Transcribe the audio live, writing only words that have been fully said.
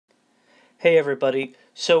Hey everybody,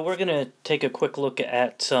 so we're going to take a quick look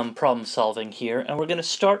at some problem solving here, and we're going to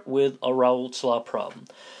start with a Raoult's Law problem.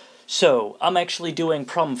 So, I'm actually doing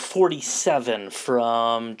problem 47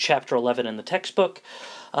 from chapter 11 in the textbook.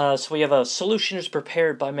 So we have a solution is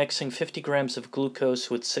prepared by mixing 50 grams of glucose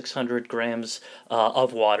with 600 grams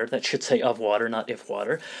of water. That should say of water, not if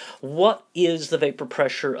water. What is the vapor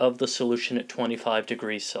pressure of the solution at 25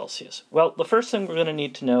 degrees Celsius? Well, the first thing we're going to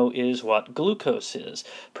need to know is what glucose is.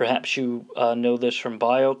 Perhaps you know this from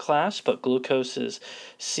bio class, but glucose is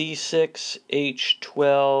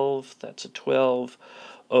C6H12, that's a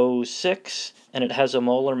 12O6, and it has a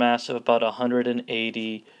molar mass of about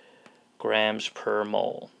 180 grams per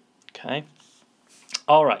mole. Okay.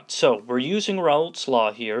 All right, so we're using Raoult's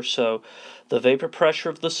law here, so the vapor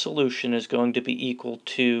pressure of the solution is going to be equal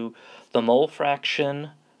to the mole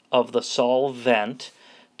fraction of the solvent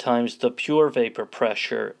times the pure vapor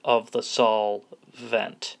pressure of the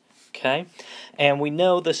solvent. Okay, and we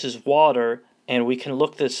know this is water, and we can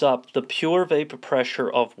look this up. The pure vapor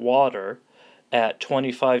pressure of water at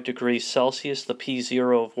 25 degrees Celsius, the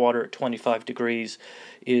P0 of water at 25 degrees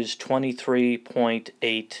is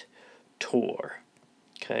 23.8 torr.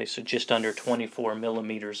 Okay, so just under 24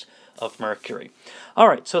 millimeters of mercury. All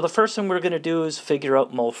right, so the first thing we're going to do is figure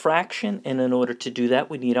out mole fraction, and in order to do that,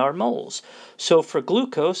 we need our moles. So for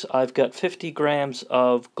glucose, I've got 50 grams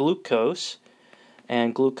of glucose,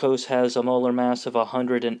 and glucose has a molar mass of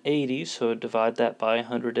 180, so divide that by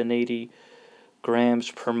 180 grams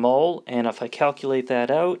per mole, and if I calculate that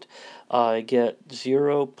out, I get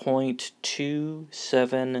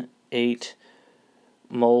 0.278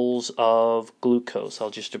 moles of glucose. I'll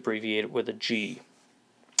just abbreviate it with a G.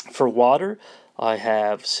 For water, I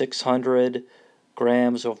have 600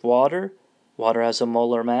 grams of water. Water has a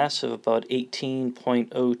molar mass of about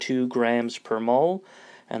 18.02 grams per mole,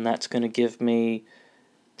 and that's going to give me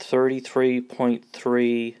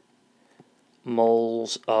 33.3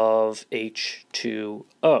 moles of H2O.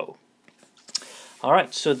 All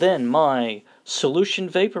right, so then my solution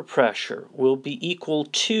vapor pressure will be equal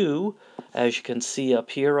to, as you can see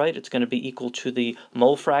up here, right, it's going to be equal to the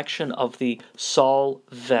mole fraction of the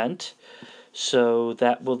solvent. So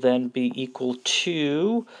that will then be equal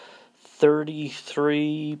to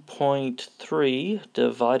 33.3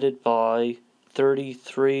 divided by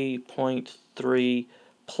 33.3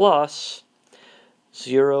 plus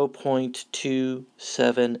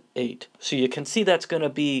 0.278. So you can see that's going to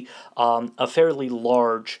be a fairly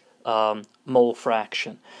large mole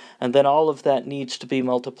fraction. And then all of that needs to be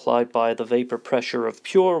multiplied by the vapor pressure of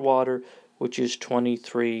pure water, which is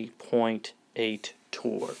 23.8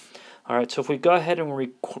 torr. All right, so if we go ahead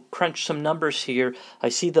and crunch some numbers here, I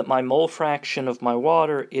see that my mole fraction of my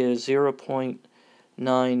water is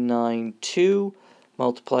 0.992.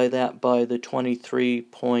 Multiply that by the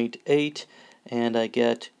 23.8, and I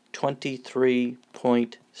get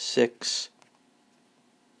 23.6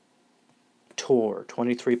 torr,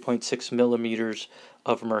 23.6 millimeters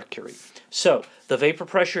of mercury. So the vapor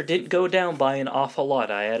pressure didn't go down by an awful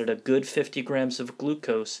lot. I added a good 50 grams of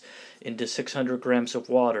glucose into 600 grams of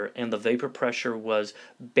water, and the vapor pressure was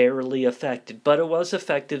barely affected, but it was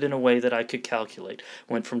affected in a way that I could calculate.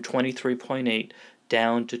 Went from 23.8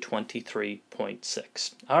 down to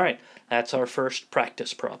 23.6. All right, that's our first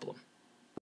practice problem.